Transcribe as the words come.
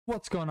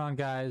What's going on,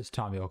 guys?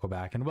 Tommy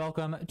back, and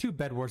welcome to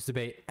Bedwars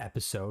Debate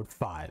episode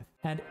 5.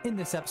 And in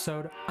this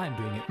episode, I'm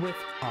doing it with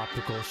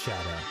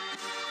OpticalShadow.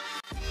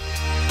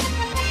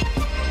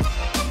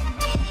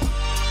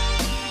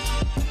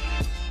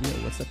 Yo,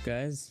 what's up,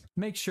 guys?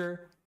 Make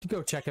sure to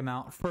go check him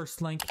out.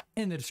 First link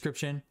in the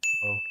description.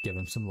 Go give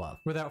him some love.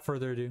 Without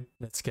further ado,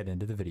 let's get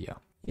into the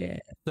video. Yeah.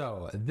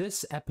 So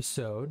this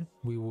episode,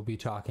 we will be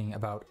talking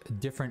about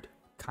different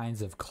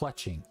kinds of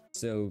clutching.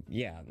 So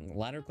yeah,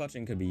 ladder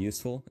clutching could be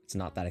useful. It's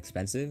not that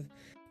expensive,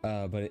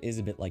 but it is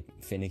a bit like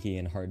finicky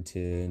and hard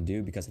to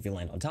do because if you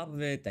land on top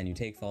of it, then you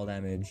take fall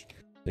damage.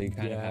 So you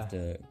kind of have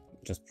to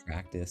just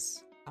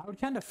practice. I would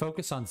kind of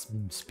focus on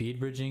speed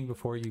bridging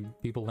before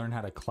people learn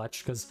how to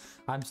clutch, because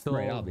I'm still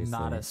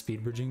not a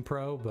speed bridging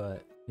pro,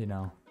 but you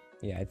know.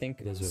 Yeah, I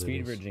think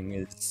speed bridging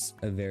is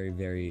a very,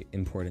 very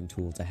important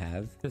tool to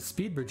have. The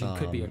speed bridging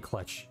could be a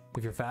clutch.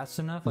 If you're fast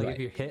enough, like if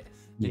you hit,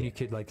 then you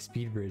could like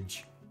speed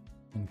bridge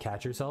and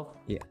catch yourself.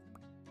 Yeah.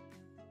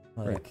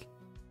 Like,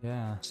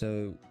 yeah.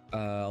 So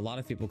a lot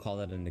of people call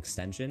that an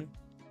extension.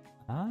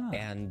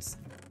 And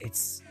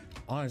it's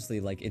honestly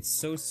like, it's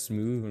so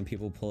smooth when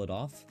people pull it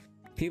off.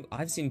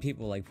 I've seen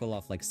people like pull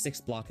off like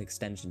 6-block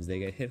extensions. They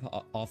get hit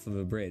off of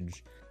a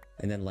bridge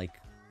and then like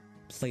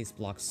place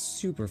blocks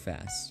super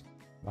fast.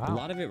 Wow. A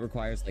lot of it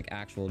requires like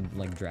actual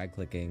like drag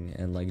clicking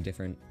and like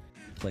different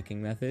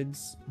clicking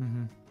methods,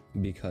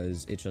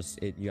 because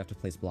you have to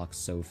place blocks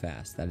so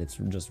fast that it's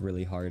just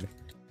really hard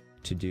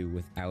to do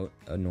without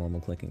a normal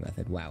clicking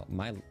method. Wow,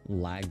 my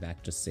lag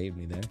back just saved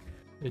me there.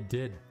 It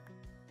did.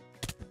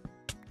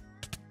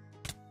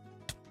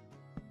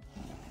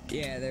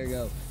 Yeah, there you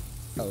go.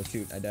 Oh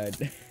shoot, I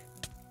died.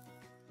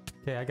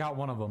 Okay, I got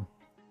one of them.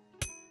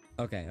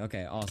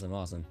 Okay,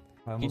 awesome.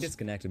 He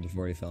disconnected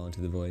before he fell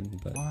into the void,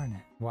 but darn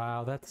it.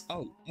 Wow, that's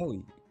sucks.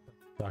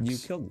 You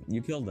killed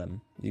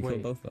them. You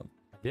killed both of them.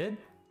 I did?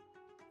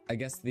 I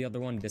guess the other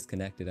one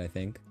disconnected, I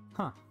think.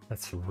 Huh,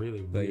 that's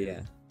really weird. But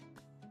yeah.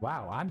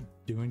 Wow, I'm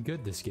doing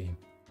good this game.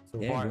 So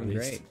far, at least.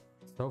 Great.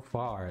 So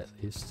far, at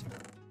least.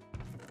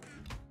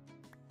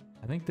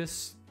 I think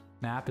this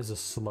map is a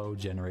slow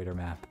generator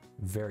map.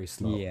 Very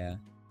slow. Yeah.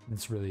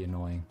 It's really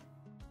annoying.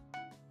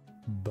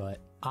 But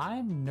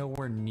I'm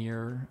nowhere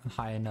near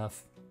high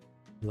enough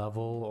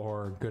level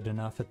or good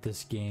enough at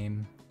this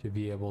game to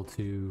be able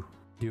to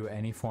do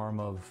any form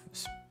of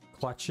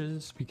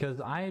clutches,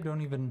 because I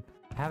haven't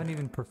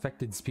even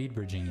perfected speed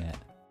bridging yet.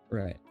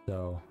 Right.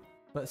 So,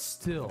 but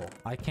still,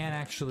 I can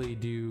actually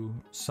do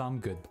some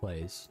good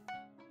plays.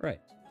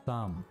 Right.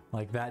 Some.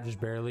 Like that just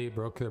barely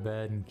broke their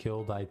bed and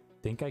killed, I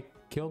think I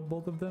killed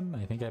both of them.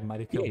 I think I might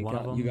have killed one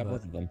of them. You got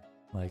both of them.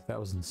 Like, that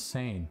was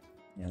insane.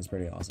 Yeah, it's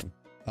pretty awesome.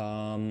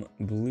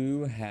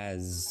 Blue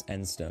has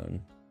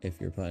Endstone, if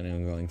you're planning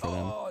on going for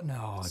them. Oh,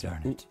 no, so,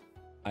 darn it.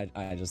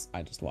 I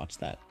just watched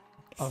that.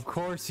 Of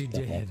course you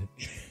did.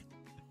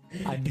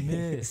 I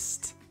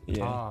missed.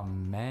 Yeah. Oh,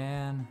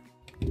 man.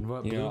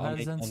 What, Blue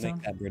has Endstone? I'll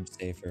make that bridge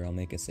safer. I'll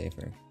make it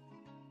safer.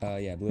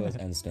 Yeah, Blue has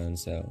Endstone,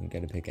 so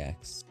get a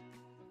pickaxe.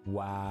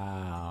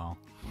 Wow.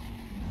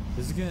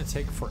 This is gonna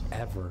take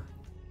forever.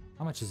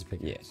 How much is a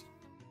pickaxe?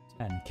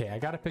 10. Okay, I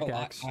got a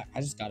pickaxe.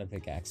 I just got a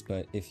pickaxe,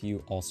 but if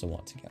you also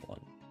want to get one.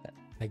 Then...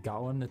 I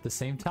got one at the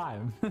same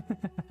time.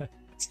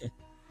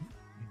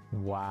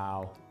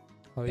 Wow.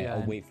 Oh yeah.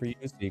 I'll wait for you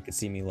so you can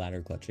see me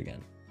ladder clutch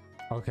again.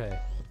 Okay.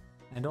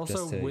 And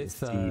also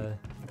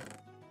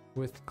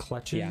with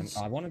clutches.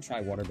 Yeah, I want to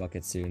try water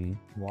bucket soon.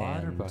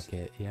 Water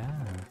bucket,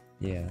 yeah.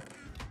 Yeah.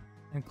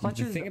 And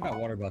clutches. The thing about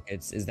water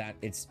buckets is that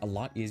it's a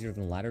lot easier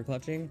than ladder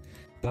clutching,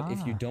 but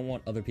if you don't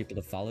want other people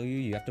to follow you,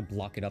 you have to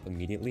block it up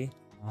immediately.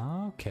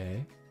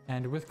 Okay.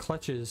 And with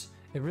clutches,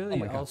 it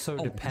really also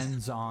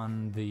depends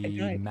on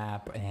the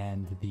map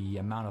and the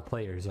amount of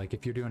players. Like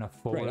if you're doing a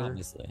 4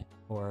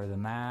 or the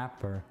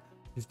map, or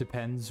just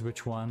depends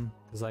which one.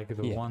 Is like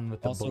the one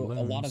with the balloons.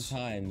 A lot of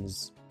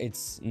times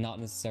it's not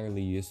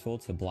necessarily useful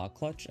to block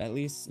clutch. At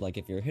least like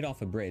if you're hit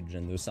off a bridge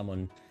and there's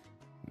someone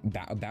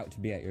about to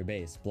be at your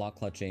base, block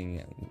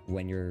clutching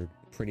when you're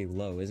pretty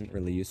low isn't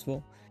really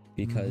useful,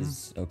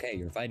 because okay,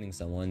 you're fighting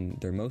someone,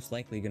 they're most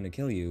likely going to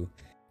kill you,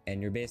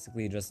 and you're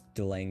basically just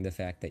delaying the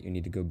fact that you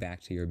need to go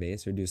back to your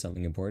base or do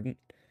something important.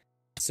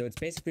 So it's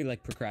basically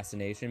like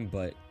procrastination,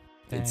 but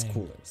it's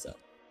cooler. So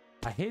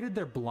I hated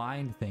their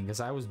blind thing, because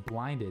I was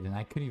blinded and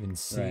I couldn't even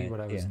see what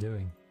I was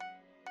doing.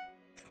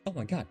 Oh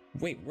my god,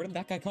 wait, where did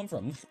that guy come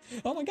from?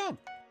 Oh my god,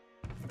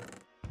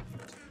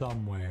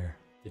 somewhere.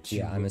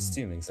 Yeah, I'm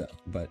assuming so,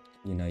 but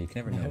you know, you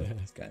can never know with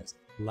these guys.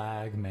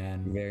 Lag,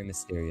 man. Very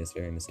mysterious,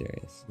 very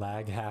mysterious.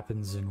 Lag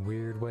happens in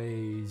weird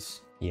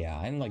ways. Yeah,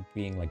 I'm like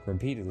being like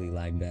repeatedly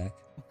lagged back.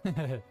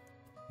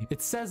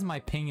 It says my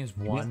ping is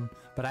 1,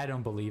 but I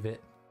don't believe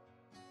it.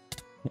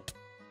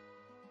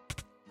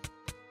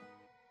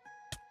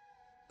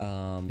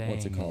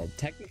 What's it called?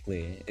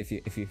 Technically, if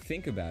you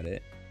think about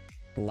it,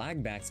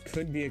 lag backs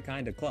could be a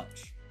kind of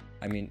clutch.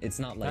 I mean, it's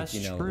not like, that's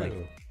you know, true. like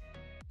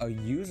a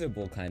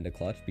usable kind of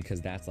clutch, because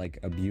that's like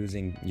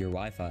abusing your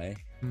Wi-Fi.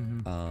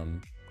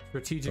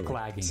 Strategic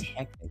lagging.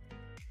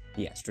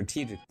 Yeah,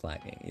 strategic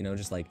lagging. You know,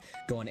 just like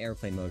go on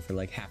airplane mode for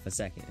like half a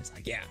second. It's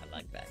like, yeah, I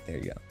like that. There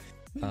you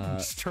go.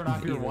 Just turn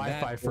off your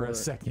Wi-Fi for a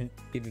second.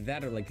 Either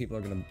that or like people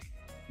are gonna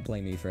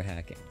blame you for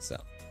hacking. So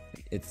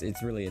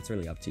it's really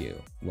up to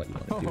you what you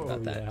want to do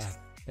about that. Yeah.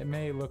 It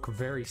may look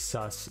very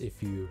sus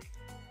if you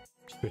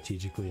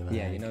strategically lag.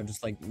 Yeah, you know,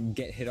 just like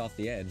get hit off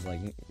the edge like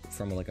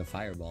from like a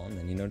fireball, and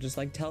then, you know, just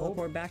like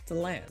teleport back to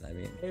land. I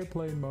mean,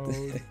 airplane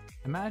mode.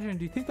 Imagine,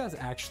 do you think that's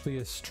actually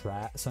a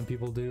strat some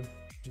people do?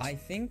 Just I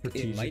think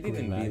it might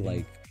even be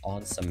like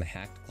on some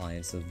hacked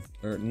clients of,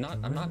 or not.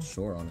 I'm not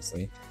sure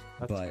honestly,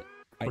 but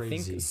crazy. I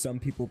think some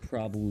people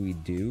probably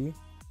do.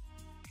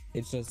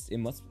 It's just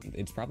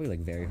it's probably like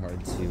very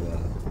hard to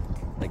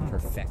like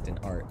perfect an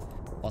art.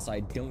 Also,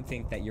 I don't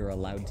think that you're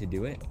allowed to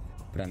do it,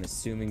 but I'm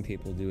assuming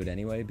people do it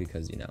anyway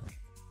because, you know.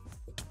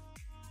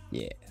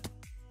 Yeah.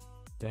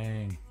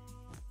 Dang.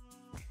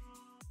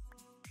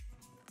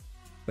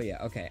 But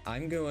yeah, okay,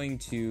 I'm going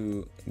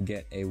to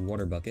get a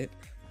water bucket.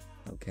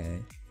 Okay,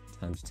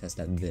 time to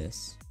test out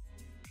this.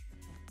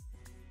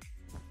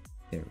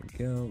 There we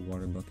go,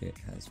 water bucket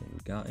has been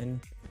gotten.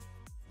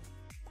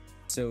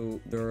 So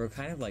there are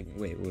kind of like,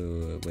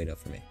 wait up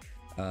for me.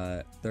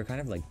 There are kind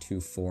of like two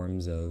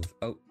forms of,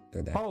 oh,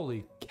 they're there.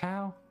 Holy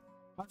cow.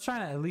 I was trying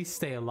to at least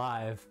stay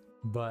alive,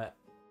 but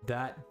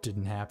that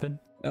didn't happen.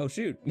 Oh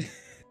shoot.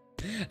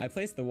 I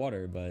placed the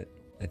water, but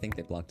I think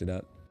they blocked it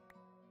up.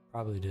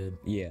 Probably did.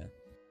 Yeah.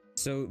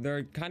 So there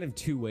are kind of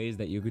two ways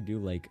that you could do,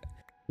 like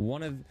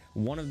one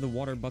of the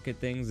water bucket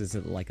things is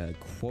like a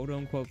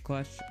quote-unquote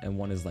clutch, and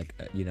one is like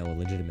a, you know, a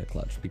legitimate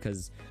clutch,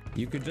 because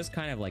you could just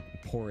kind of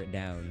like pour it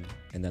down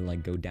and then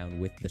like go down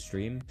with the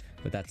stream,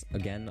 but that's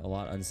again a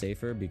lot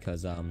unsafer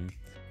because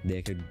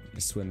they could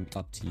swim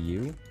up to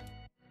you.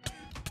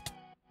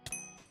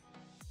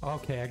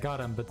 Okay, I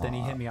got him, but then he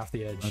hit me off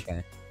the edge.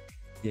 Okay.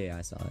 Yeah,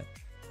 I saw it.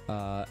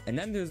 And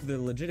then there's the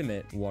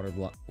legitimate water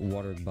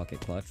bucket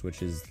clutch,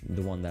 which is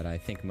the one that I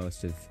think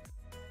most of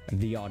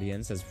the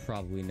audience has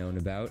probably known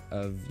about,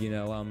 of, you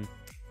know,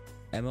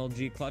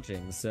 MLG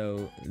clutching.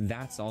 So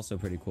that's also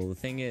pretty cool. The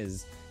thing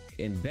is,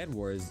 in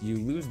Bedwars, you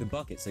lose the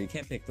bucket, so you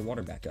can't pick the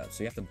water back up.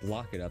 So you have to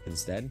block it up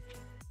instead.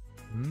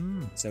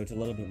 So it's a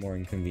little bit more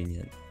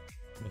inconvenient.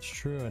 It's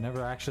true. I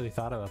never actually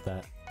thought about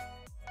that.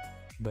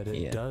 But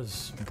it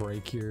does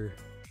break your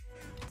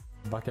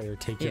bucket or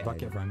take your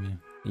bucket from you.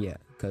 Yeah,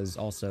 because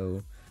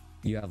also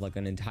you have like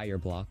an entire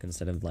block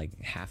instead of like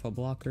half a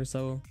block or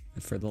so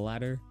for the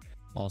ladder.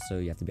 Also,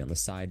 you have to be on the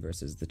side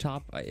versus the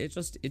top.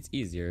 It's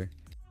easier.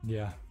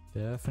 Yeah,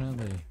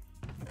 definitely.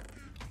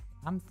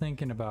 I'm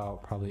thinking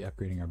about probably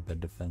upgrading our bed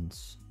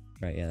defense.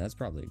 Right, yeah, that's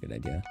probably a good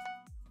idea.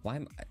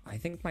 I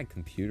think my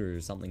computer or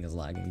something is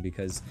lagging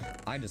because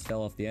I just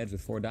fell off the edge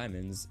with 4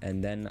 diamonds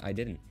and then I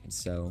didn't.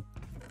 So,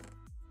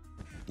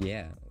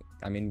 yeah.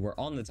 I mean, we're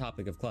on the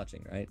topic of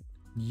clutching, right?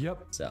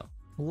 Yep. So.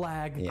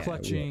 Lag,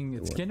 clutching,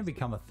 it's going to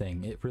become a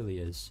thing. It really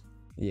is.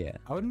 Yeah.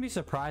 I wouldn't be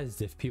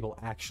surprised if people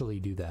actually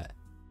do that.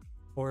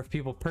 Or if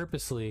people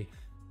purposely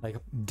like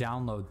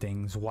download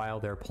things while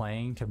they're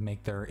playing to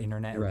make their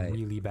internet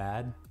really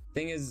bad.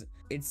 Thing is,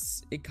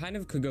 it kind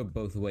of could go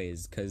both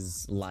ways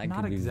because lag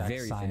could be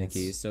very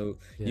finicky. So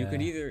you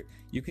could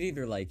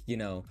either like, you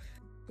know,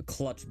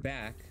 clutch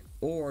back,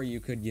 or you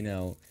could, you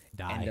know,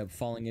 end up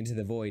falling into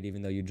the void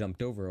even though you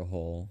jumped over a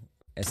hole.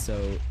 And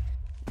so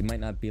it might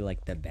not be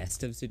like the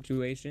best of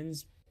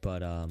situations,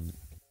 but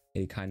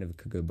it kind of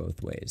could go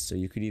both ways. So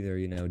you could either,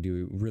 you know,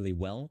 do really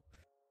well,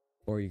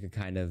 or you could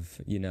kind of,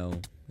 you know,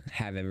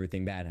 have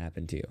everything bad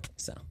happen to you.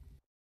 So.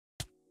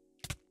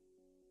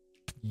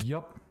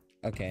 Yup.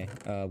 Okay,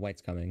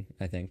 white's coming,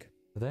 I think.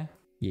 Are they?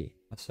 Yeah.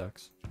 That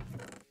sucks.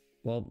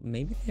 Well,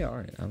 maybe they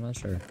aren't. I'm not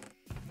sure.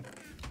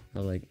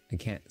 Or like, I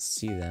can't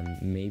see them.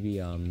 Maybe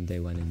they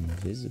went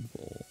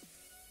invisible.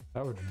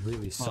 That would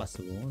really suck.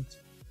 Possible. It's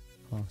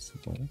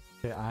possible.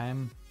 Okay,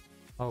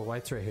 oh,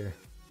 white's right here.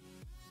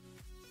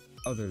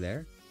 Oh, they're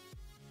there?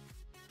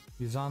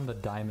 He's on the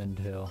diamond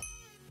hill.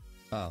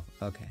 Oh,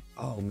 okay.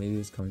 Oh, maybe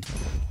it's coming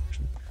from that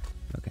direction.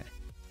 Okay.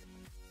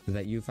 Is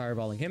that you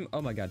fireballing him?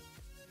 Oh my god.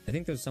 I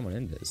think there's someone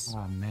in this.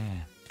 Oh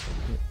man.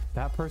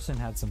 That person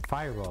had some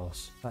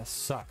fireballs. That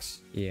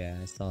sucks. Yeah,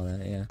 I saw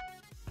that, yeah.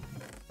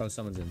 Oh,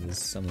 someone's in this.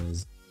 Someone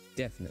is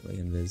definitely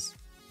in this.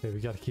 Okay, we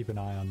gotta keep an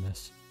eye on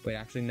this. Wait,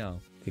 actually, no.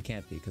 It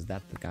can't be, because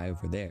that's the guy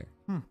over there.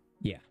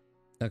 Yeah.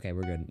 Okay,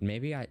 we're good.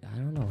 Maybe I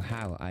don't know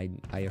how.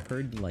 I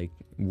heard, like,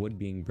 wood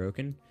being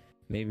broken.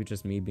 Maybe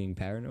just me being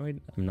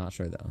paranoid. I'm not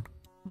sure, though.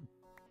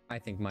 I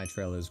think my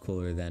trail is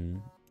cooler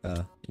than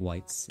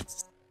white's.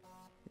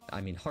 I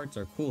mean, hearts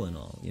are cool and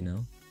all, you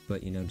know?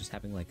 But, you know, just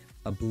having, like,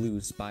 a blue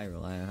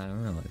spiral, I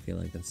don't know. I feel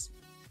like it's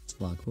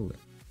a lot cooler.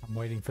 I'm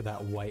waiting for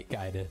that white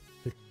guy to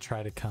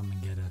try to come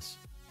and get us.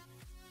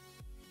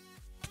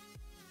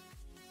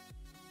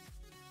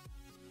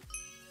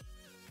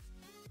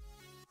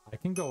 I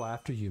can go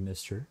after you,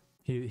 mister.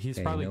 He's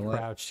probably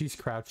crouched. He's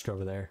crouched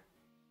over there.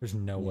 There's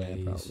no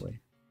way. Probably.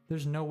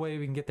 There's no way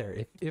we can get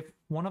there. If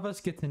one of us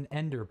gets an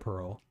ender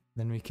pearl,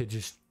 then we could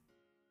just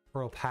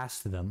pearl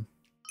past them.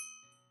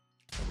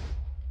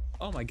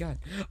 Oh my god.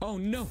 Oh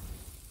no.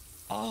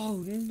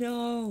 Oh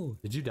no!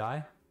 Did you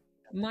die?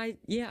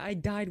 Yeah, I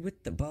died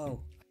with the bow.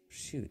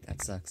 Shoot,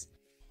 that sucks.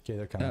 Okay,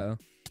 they're coming.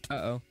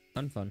 Uh-oh.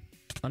 Unfun.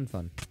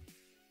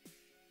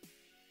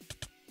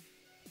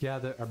 Yeah,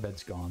 our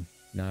bed's gone.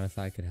 Not if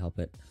I could help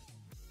it.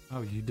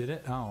 Oh, you did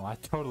it? Oh, I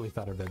totally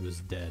thought our bed was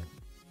dead.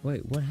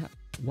 Wait,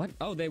 what?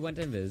 Oh, they went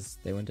invis.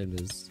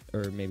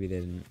 Or maybe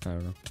they didn't. I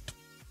don't know.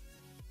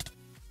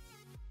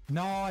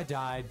 No, I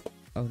died.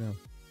 Oh no.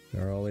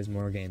 There are always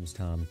more games,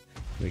 Tom.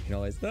 We can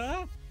always...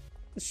 Ah!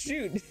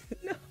 Shoot!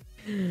 No!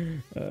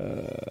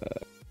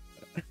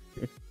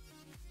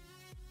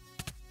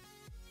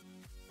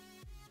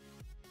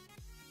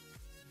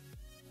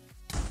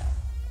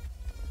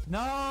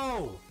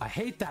 No! I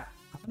hate that.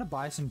 I'm gonna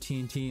buy some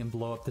TNT and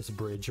blow up this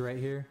bridge right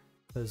here.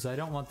 Because I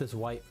don't want this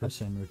white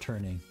person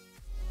returning.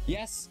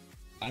 Yes!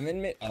 I'm in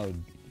mid... Oh,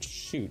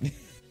 shoot.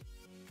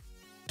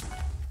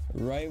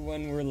 Right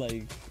when we're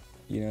like,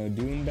 you know,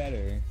 doing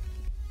better.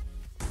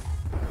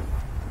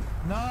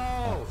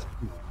 No!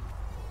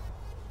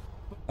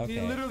 Okay.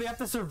 You literally have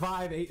to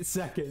survive 8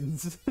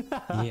 seconds.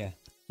 Yeah.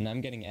 And I'm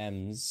getting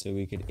M's, so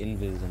we could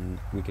invis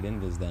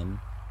them.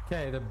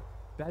 Okay, the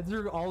beds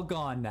are all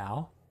gone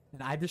now.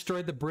 And I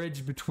destroyed the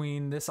bridge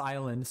between this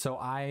island, so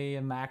I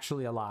am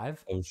actually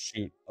alive. Oh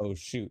shoot. Oh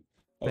shoot.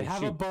 Oh, They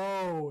have a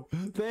bow.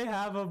 They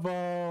have a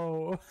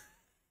bow.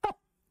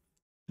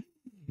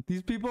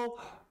 These people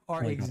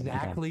are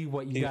exactly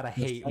what you gotta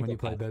hate when you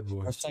play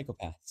Bedwars. They're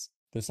psychopaths.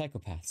 They're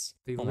psychopaths.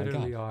 They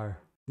literally are.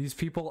 These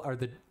people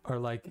are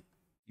like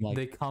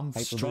they come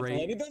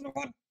straight.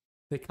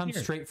 They come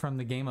straight from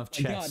the game of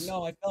chess. God,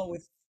 no! I fell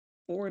with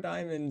 4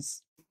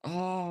 diamonds.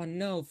 Oh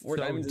no! 4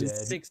 So diamonds dead. and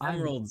 6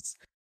 emeralds.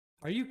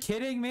 Are you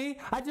kidding me?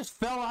 I just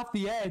fell off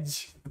the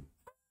edge.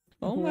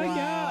 Oh my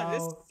god!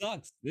 This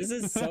sucks. This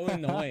is so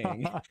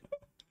annoying.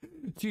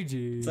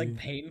 GG. It's like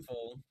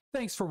painful.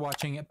 Thanks for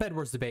watching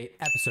Bedwars Debate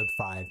Episode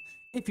 5.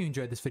 If you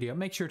enjoyed this video,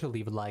 make sure to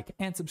leave a like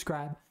and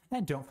subscribe.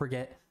 And don't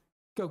forget,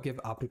 go give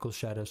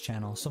OpticalShadow's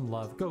channel some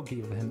love. Go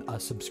give him a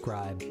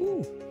subscribe.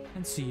 Ooh.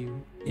 And see you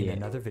in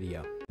another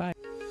video. Bye.